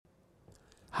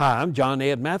Hi, I'm John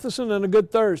Ed Matheson, and a good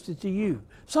Thursday to you.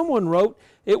 Someone wrote,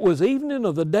 it was evening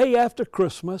of the day after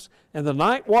Christmas, and the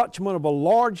night watchman of a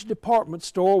large department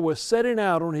store was setting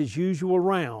out on his usual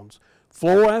rounds.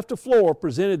 Floor after floor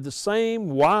presented the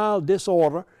same wild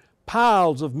disorder,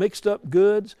 piles of mixed up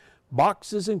goods,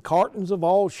 boxes and cartons of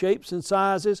all shapes and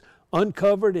sizes,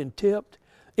 uncovered and tipped.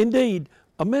 Indeed,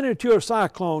 a miniature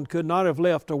cyclone could not have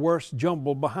left a worse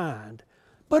jumble behind.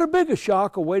 But a bigger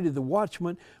shock awaited the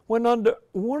watchman when under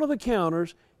one of the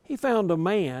counters he found a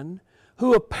man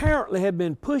who apparently had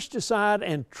been pushed aside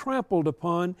and trampled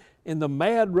upon in the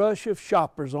mad rush of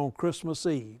shoppers on Christmas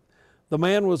Eve. The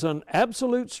man was an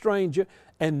absolute stranger,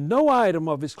 and no item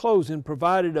of his clothing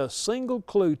provided a single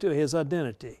clue to his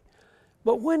identity.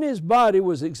 But when his body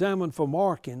was examined for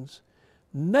markings,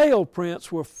 nail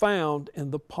prints were found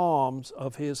in the palms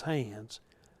of his hands.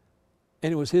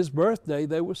 And it was his birthday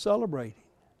they were celebrating.